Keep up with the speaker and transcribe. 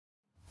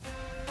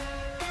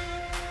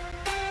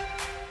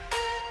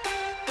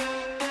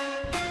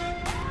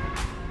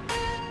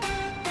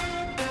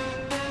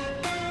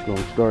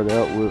Gonna start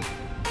out with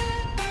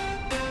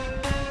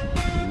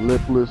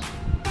lipless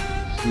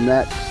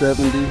Snatch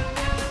 70,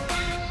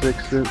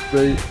 6thSense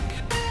bait.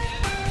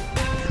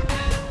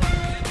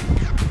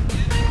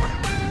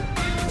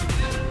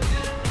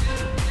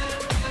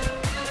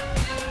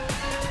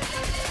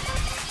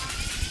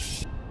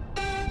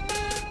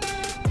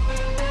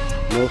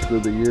 Most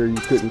of the year you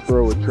couldn't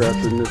throw a trap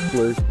in this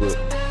place, but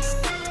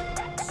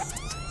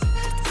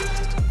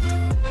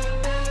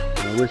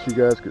I wish you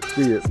guys could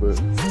see it, but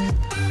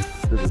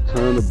there's a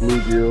ton of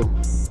bluegill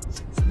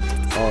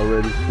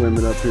already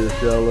swimming up here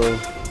shallow.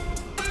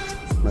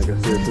 Like I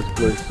said, this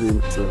place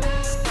seems to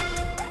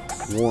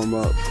warm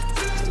up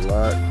a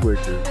lot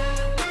quicker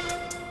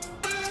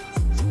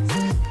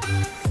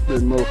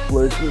than most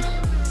places.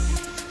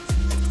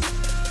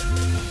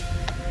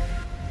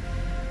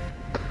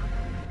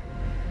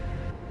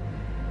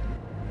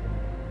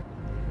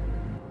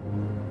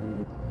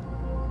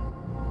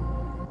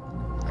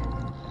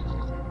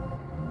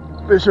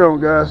 Fish on,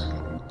 guys.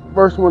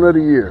 First one of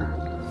the year.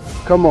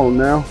 Come on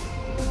now.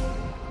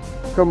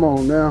 Come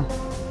on now.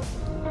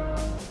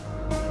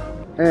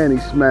 And he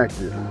smacked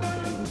it.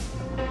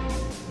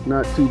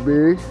 Not too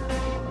big,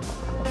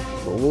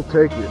 but we'll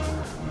take it.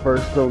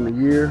 First on the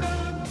year.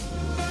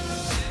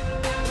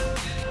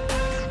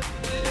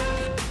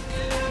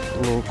 A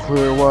little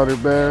clear water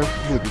bass.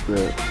 Look at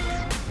that.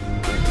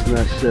 That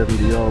Snatch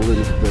 70 all in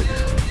his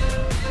face.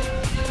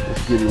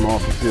 Let's get him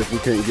off and see if we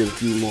can't get a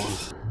few more.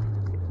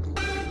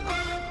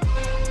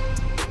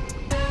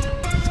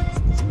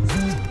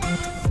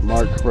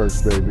 March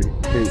 1st, baby.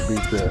 Can't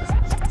beat that.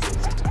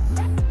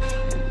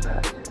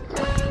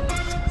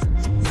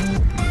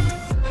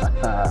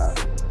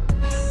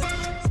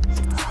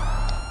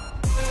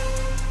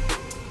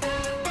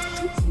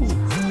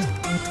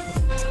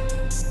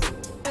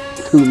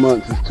 2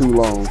 months is too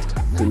long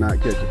to not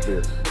catch a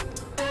fish.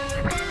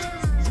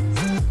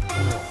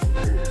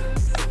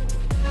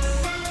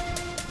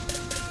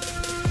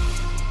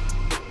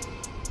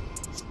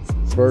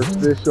 First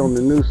fish on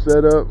the new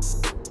setup.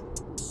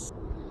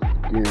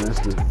 Again, that's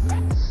the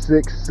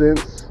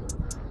 6thSense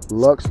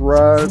Lux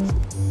rod.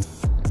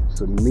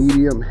 It's a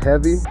medium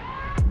heavy.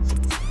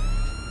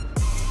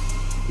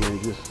 Again,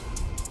 just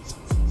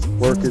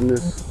working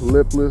this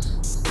lipless,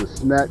 the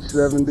Snatch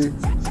 70.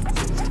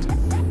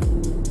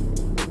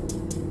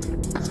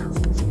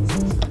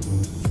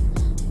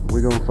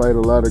 We're gonna fight a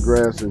lot of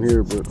grass in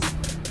here, but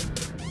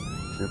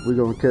if we're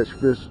gonna catch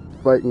fish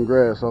fighting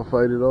grass, I'll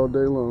fight it all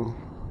day long.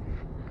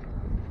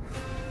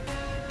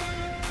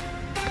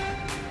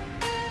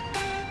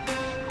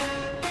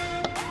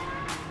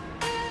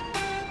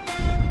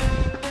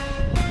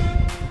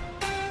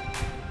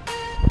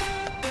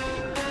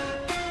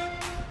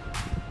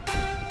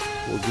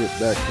 We'll get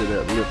back to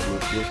that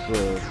lipless. Let's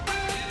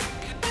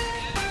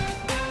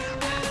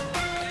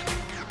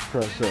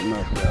try something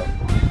else out.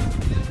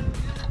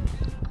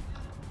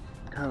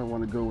 Kind of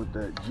want to go with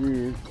that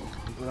jig,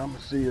 but I'm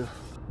gonna see if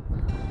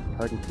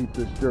I can keep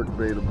this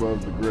jerkbait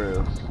above the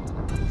grass.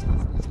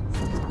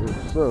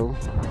 If so,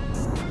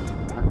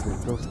 I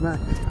think they'll smack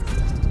it.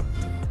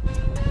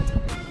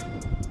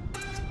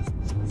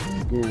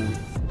 Again,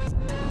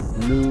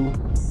 new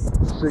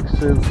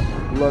 6thSense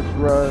Lux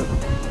rod.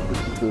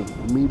 This is the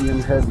medium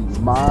heavy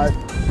mod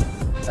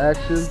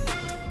action.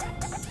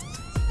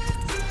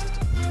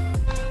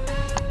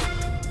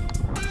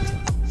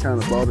 Kind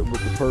of bought it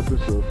with the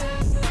purpose of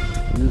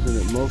using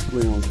it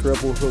mostly on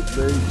treble hook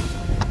bait.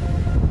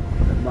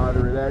 That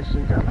moderate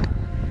action kind of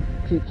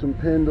keeps them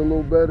pinned a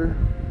little better.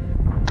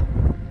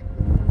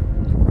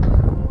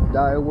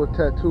 Daiwa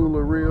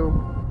Tatula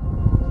reel.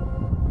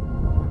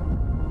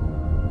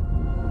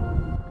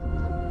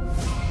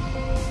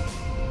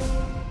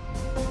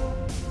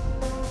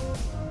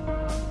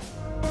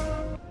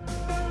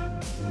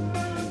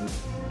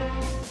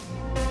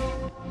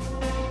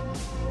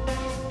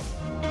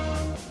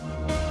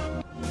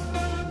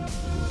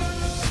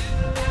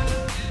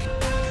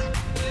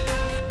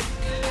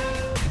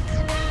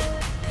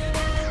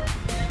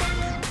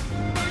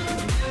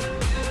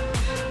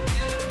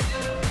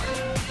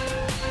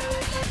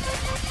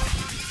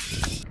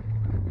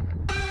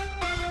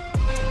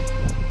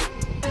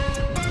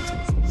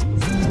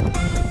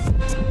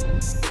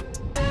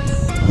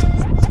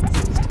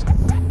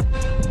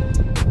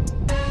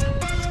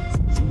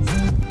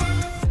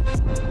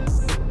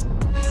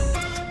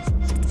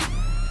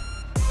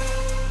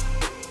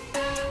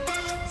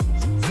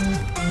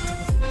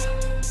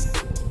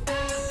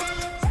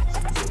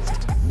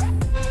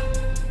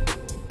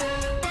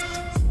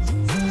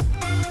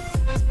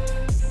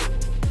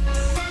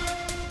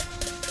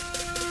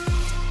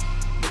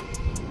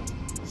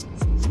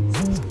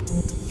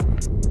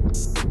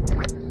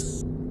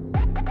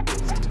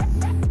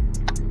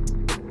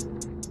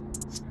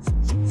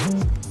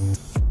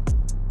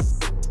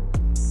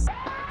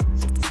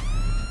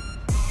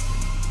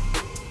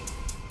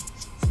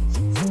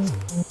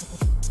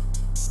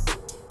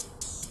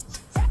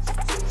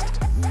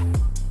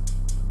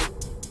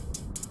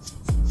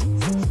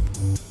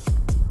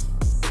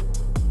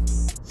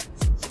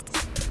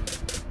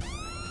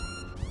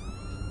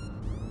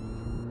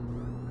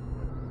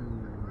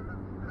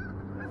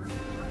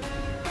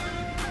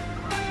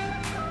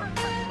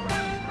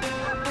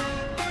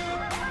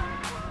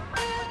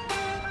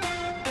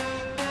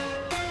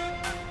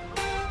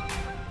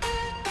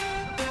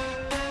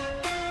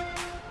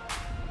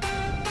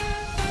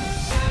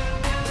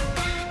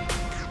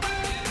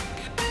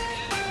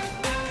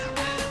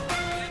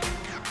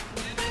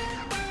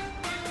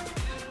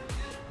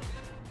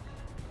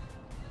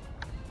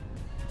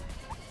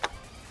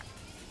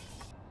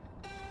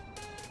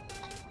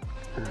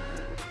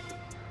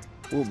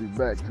 we'll be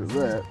back to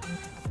that.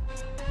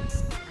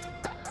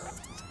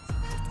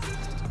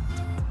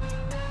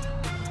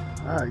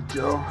 Alright,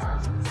 y'all.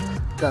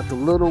 Got the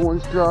little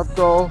ones dropped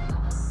off.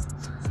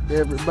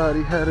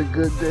 Everybody had a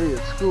good day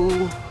at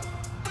school.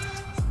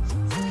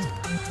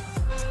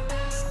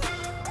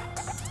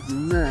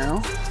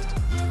 Now,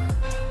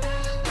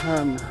 it's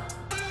time to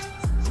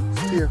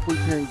see if we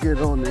can't get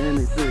on to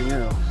anything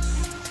else.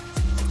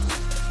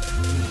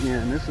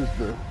 Again, this is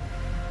the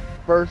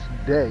first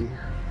day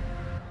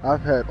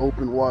I've had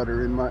open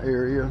water in my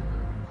area.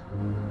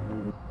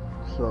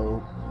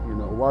 So, you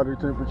know, water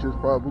temperature's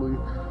probably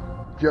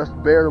just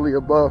barely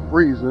above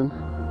freezing.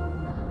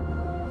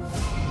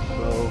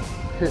 So,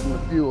 hitting a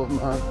few of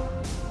my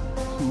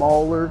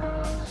smaller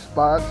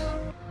spots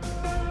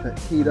that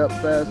heat up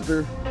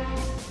faster.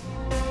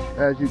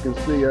 As you can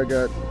see, I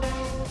got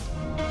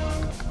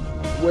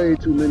way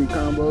too many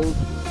combos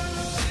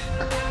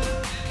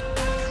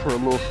for a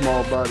little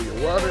small body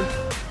of water.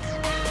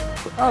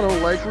 But I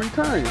don't like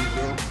retying,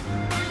 so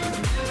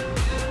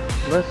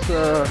let's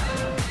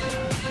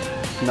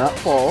not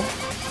fall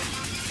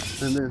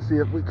and then see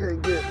if we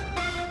can't get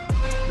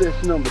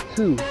fish number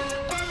 2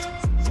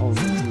 on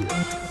the year.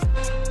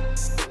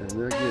 And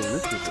again,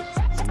 this is a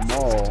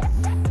small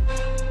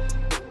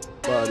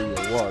body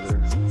of water.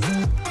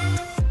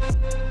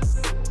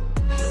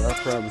 But I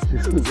promise you,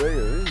 they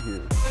are in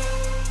here.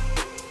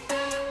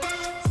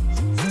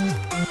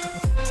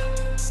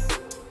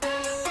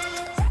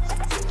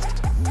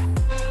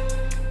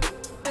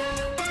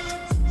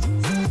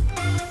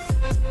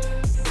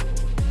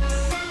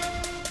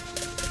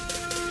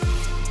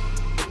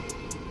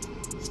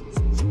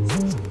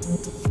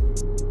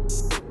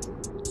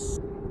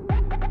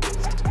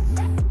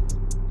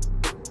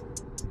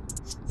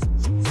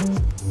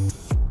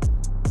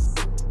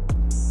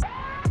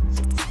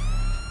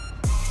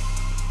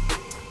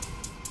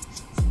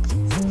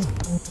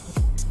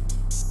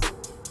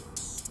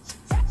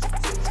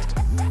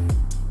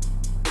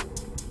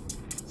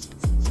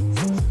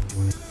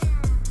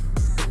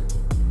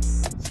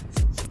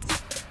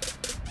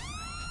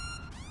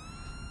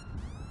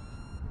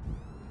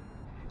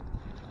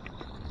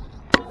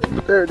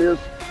 There it is.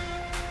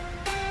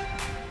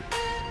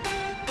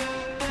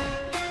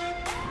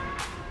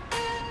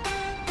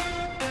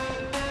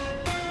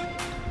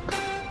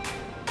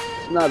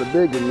 It's not a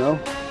big one though.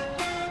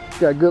 It's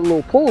got a good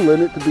little pull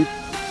in it to be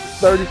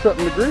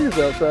 30-something degrees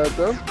outside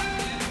though.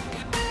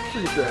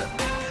 Look at that.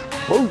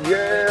 Oh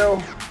yeah.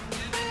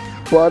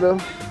 Butter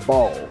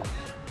ball.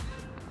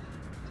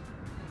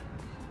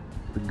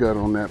 The gut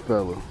on that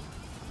fella.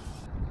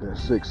 That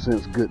 6th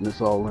Sense goodness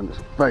all in his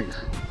face.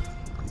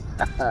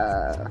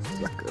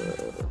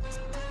 Sucker.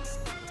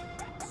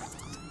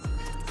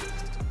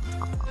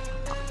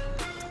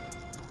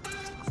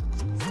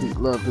 He'd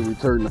love to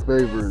return the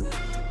favor and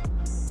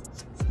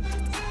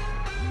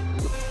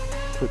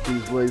put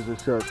these laser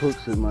sharp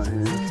hooks in my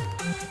hand.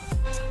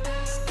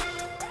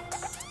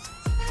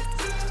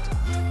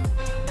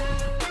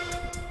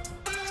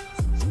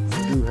 I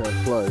do have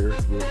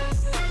pliers, but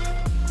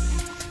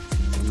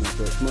I'm not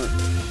that smart.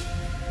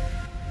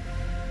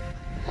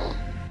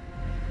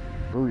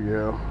 Oh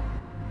yeah.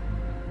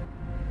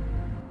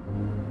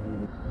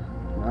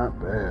 Not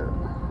bad.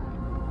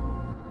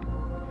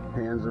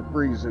 Hands are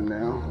freezing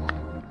now.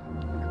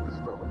 Get this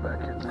fella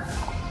back in there.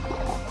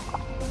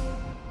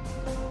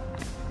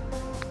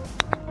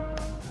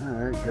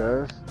 Alright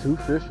guys, 2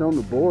 fish on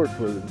the board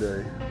for the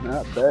day.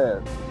 Not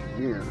bad.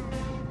 Again,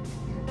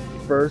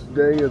 first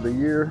day of the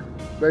year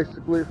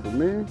basically for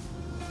me.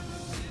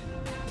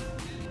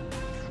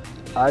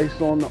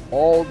 Ice on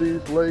all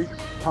these lakes,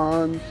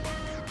 ponds,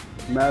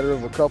 matter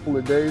of a couple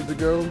of days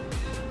ago.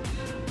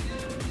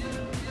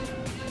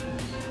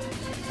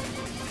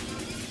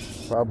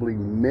 Probably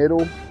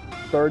middle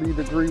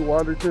 30-degree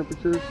water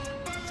temperatures.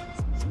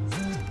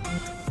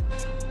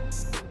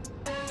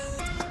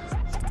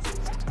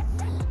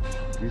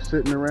 You're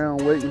sitting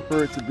around waiting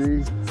for it to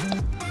be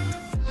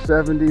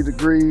 70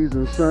 degrees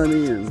and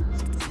sunny, and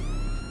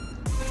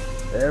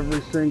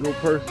every single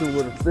person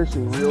with a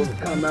fishing reel to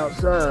come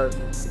outside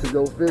to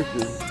go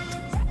fishing.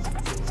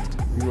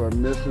 You are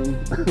missing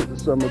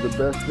some of the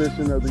best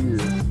fishing of the year.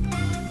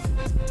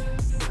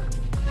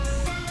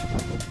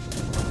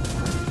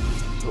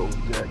 So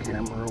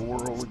Jackhammer a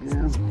whirl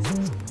again.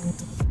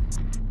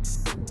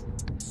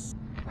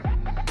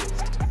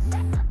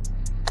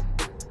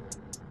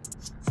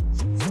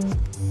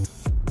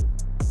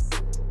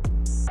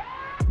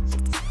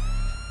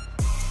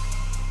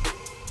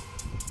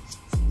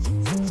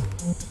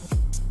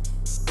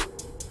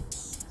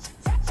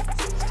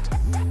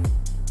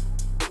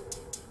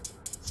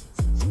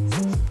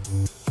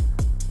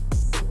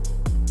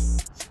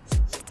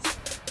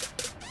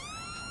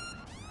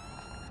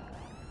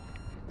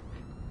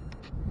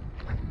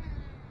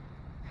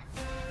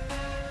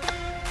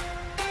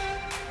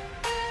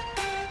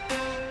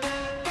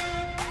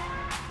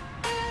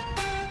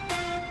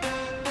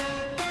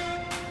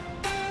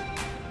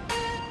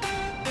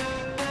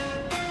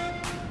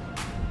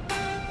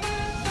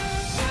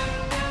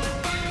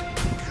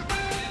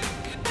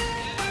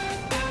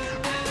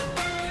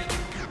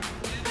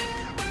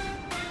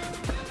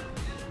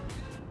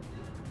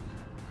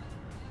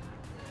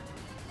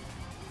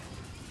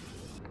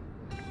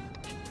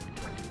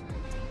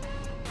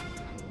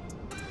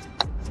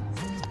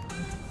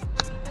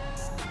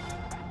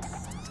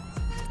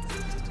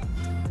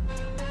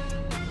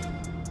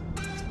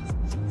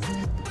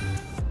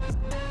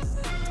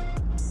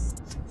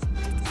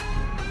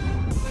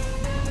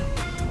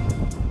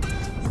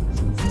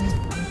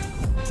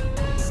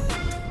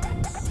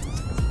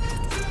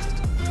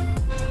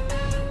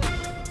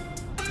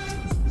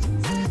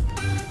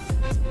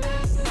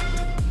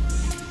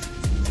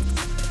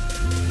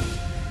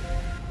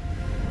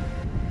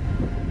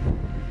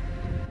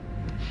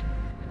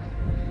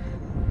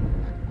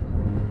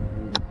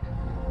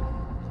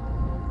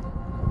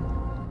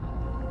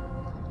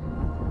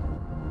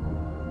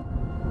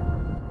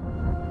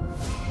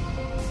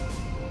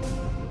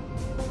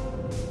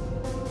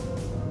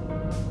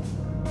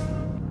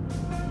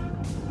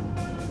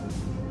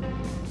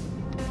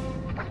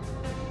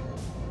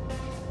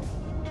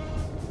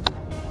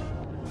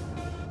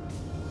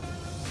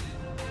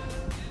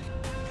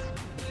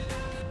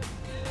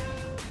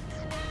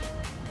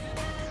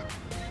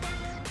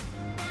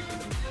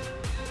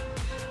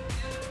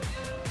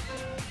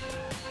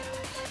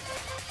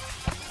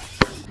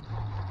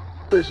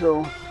 fish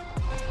on.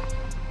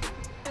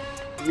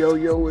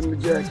 Yo-yo in the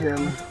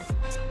jackhammer.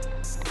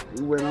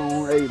 He went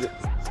on, ate it.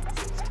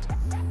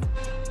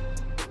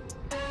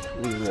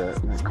 Look at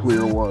that, that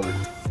clear water.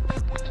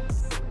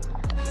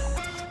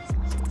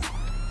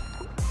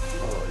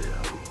 Oh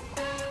yeah.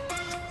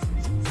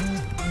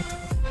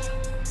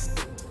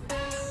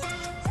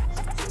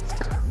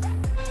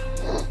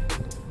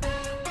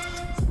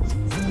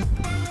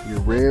 Your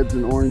reds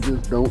and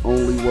oranges don't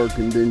only work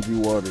in dingy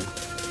water.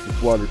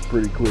 This water's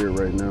pretty clear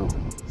right now.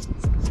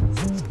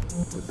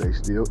 But they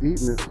still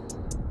eating it.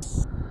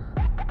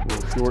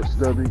 Little short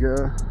stubby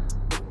guy.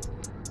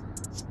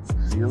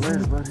 See you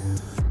later, buddy.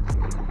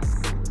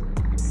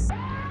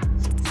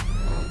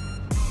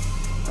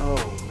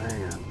 Oh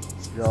man,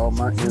 y'all,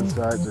 my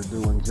insides are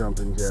doing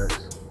jumping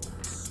jacks.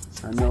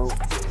 I know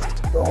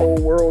the whole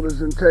world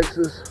is in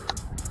Texas,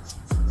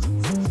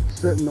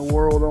 setting the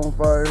world on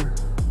fire.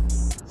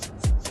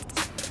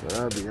 But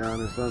I'll be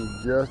honest, I'm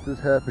just as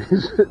happy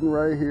sitting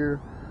right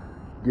here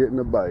getting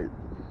a bite.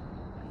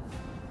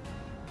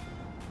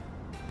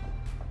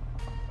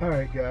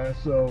 Alright guys,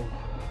 so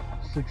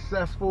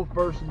successful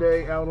first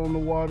day out on the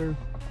water.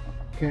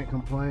 Can't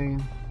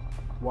complain.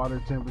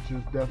 Water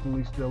temperature's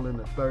definitely still in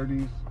the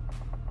 30s.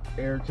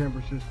 Air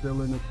temperature's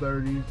still in the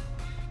 30s.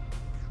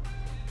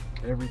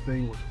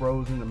 Everything was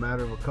frozen a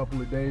matter of a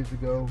couple of days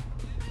ago.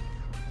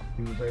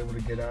 He was able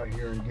to get out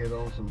here and get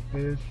on some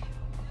fish.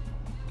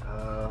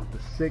 The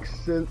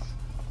 6thSense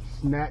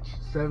Snatch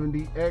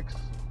 70X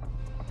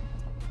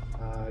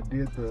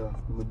did the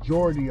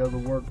majority of the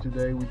work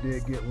today. We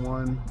did get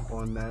one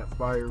on that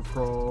fire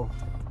crawl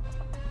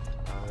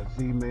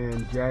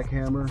Zman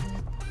Jackhammer.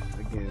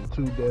 Again,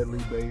 2 deadly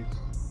baits.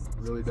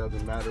 Really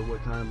doesn't matter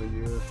what time of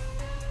year.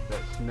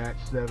 That Snatch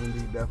 70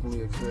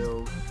 definitely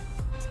excels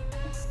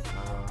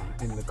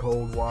in the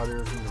cold water,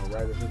 you know,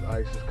 right as his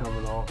ice is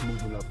coming off,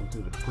 moving up into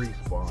the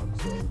pre-spawn.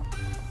 So,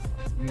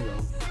 you know,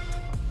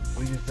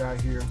 we just out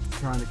here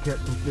trying to catch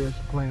some fish,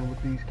 playing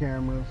with these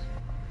cameras,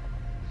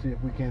 see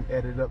if we can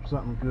edit up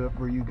something good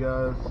for you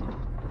guys.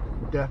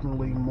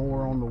 Definitely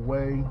more on the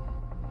way.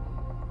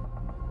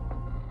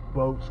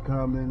 Boats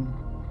coming,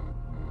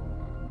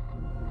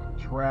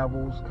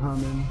 travels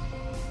coming.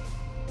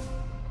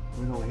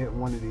 We're gonna hit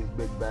one of these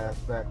big bass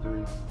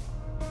factories.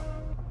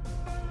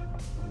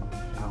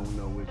 I don't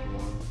know which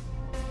one,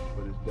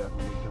 but it's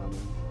definitely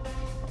coming.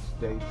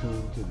 Stay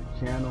tuned to the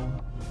channel,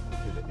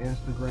 to the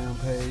Instagram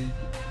page.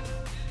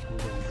 We're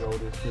gonna grow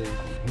this thing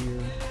from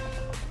here.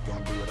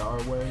 Gonna do it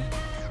our way,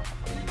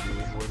 and it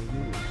is what it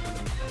is.